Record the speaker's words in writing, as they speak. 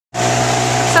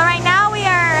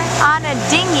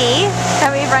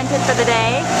rented for the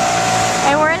day.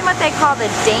 And we're in what they call the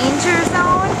danger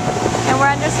zone. And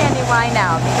we're understanding why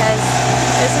now, because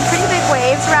there's some pretty big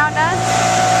waves around us.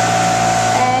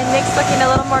 And Nick's looking a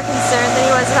little more concerned than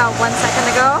he was about 1 second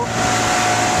ago.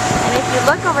 And if you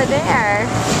look over there,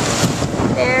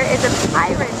 there is a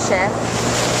pirate ship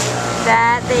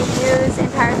that they use in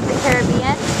Pirates of the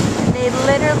Caribbean. And they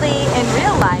literally, in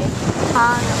real life,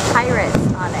 hung pirates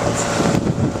on it.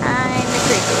 Kinda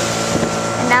creepy.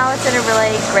 And now it's in a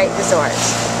really great resort.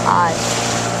 Odd.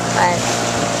 But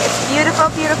it's a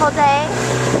beautiful, beautiful day.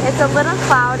 It's a little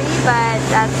cloudy, but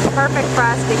that's perfect for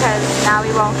us because now we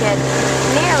won't get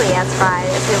nearly as fried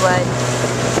as we would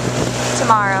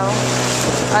tomorrow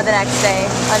or the next day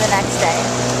or the next day.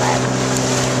 But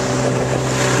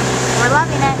we're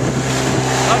loving it.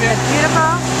 Love it. The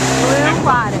beautiful blue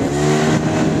water.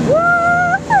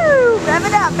 Woo! Rev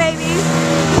it up, baby.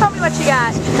 Tell me what you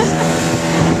got. It's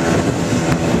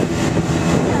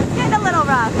getting a little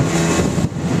rough.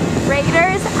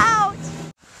 Rehder's out!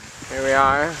 Here we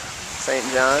are, St.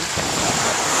 John.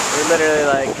 We're literally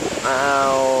like,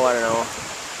 I don't know,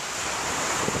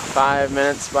 5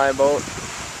 minutes by boat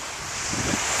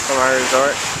from our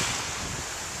resort.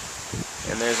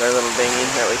 And there's our little dinghy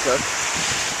that we took.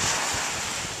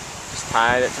 Just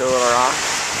tied it to a little rock.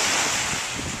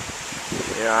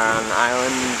 We are on an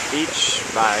island beach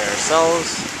by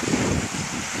ourselves.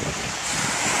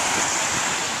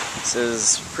 This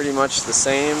is pretty much the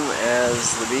same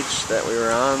as the beach that we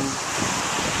were on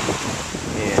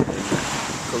in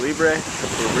Calibre, and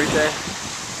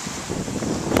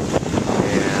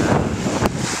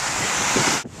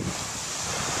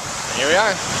here we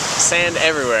are. Sand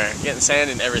everywhere, getting sand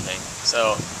in everything.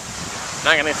 So I'm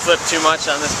not gonna flip too much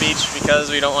on this beach because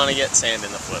we don't want to get sand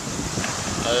in the flip.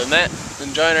 Other than that,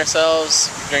 enjoying ourselves,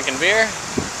 drinking beer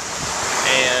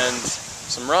and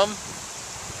some rum.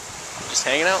 Just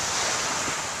hanging out.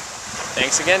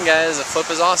 Thanks again, guys. The flip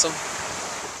is awesome.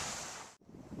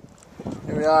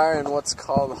 Here we are in what's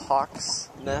called Hawk's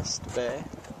Nest Bay.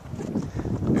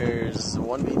 There's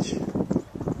 1 beach,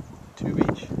 2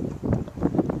 beach,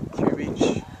 3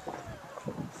 beach,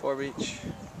 4 beach,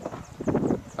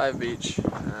 5 beach,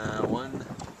 1,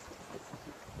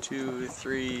 2,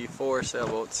 3, 4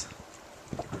 sailboats.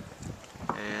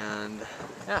 And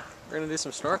yeah, we're gonna do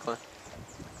some snorkeling.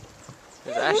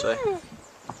 There's Ashley.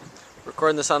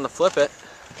 Recording this on the flip,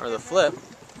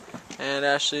 and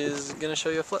Ashley is gonna show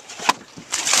you a flip.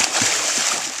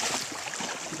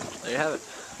 There you have it,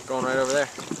 going right over there.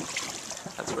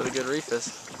 That's where the good reef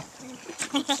is.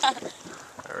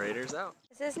 Our Rehder's out.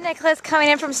 This is Nicholas coming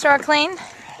in from snorkeling.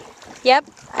 Yep,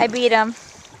 I beat him.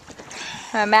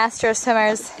 I'm a master of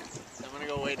swimmers. I'm gonna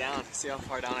go way down, see how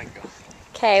far down I can go.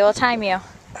 Okay, we'll time you.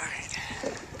 Alright.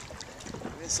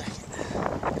 Give me a second.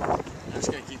 I'm just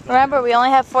gonna keep going. Remember, we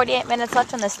only have 48 minutes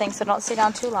left on this thing, so don't stay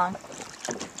down too long.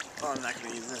 Oh, I'm not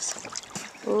gonna use this.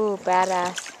 Ooh,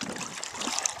 badass.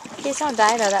 Please don't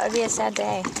die though, that would be a sad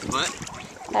day. What?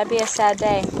 That'd be a sad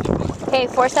day. Okay,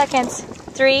 4 seconds.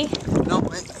 3. No,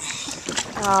 wait.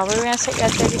 Oh, we were gonna start you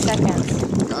at 30 seconds.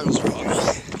 Goggles are all good.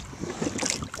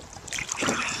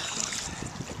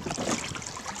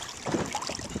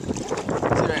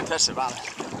 See if I can touch the bottom.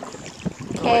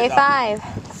 Okay, 5,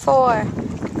 4,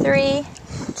 3,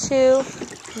 2,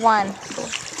 1.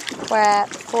 We're at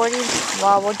 40,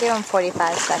 well, we'll give him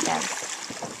 45 seconds.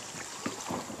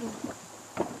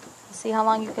 See how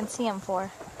long you can see him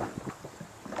for.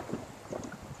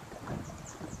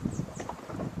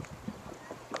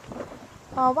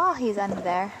 Oh, while he's under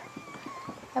there,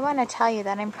 I want to tell you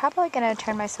that I'm probably going to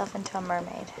turn myself into a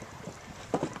mermaid.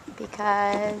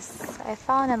 Because I've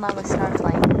fallen in love with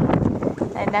snorkeling.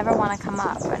 I never want to come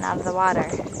up and out of the water.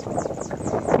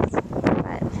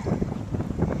 But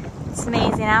it's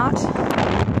amazing out.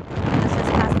 Let's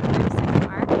just pass the 30-second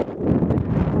mark.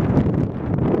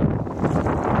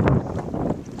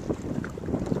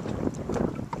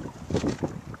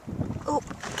 Oh,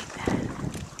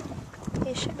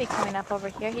 he should be coming up over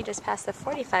here. He just passed the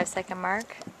 45-second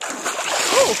mark.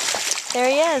 Ooh, there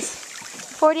he is.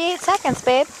 48 seconds,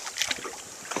 babe.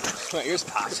 My ears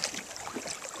popped.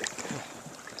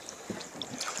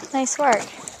 Nice work.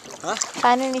 Huh?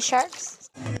 Find any sharks?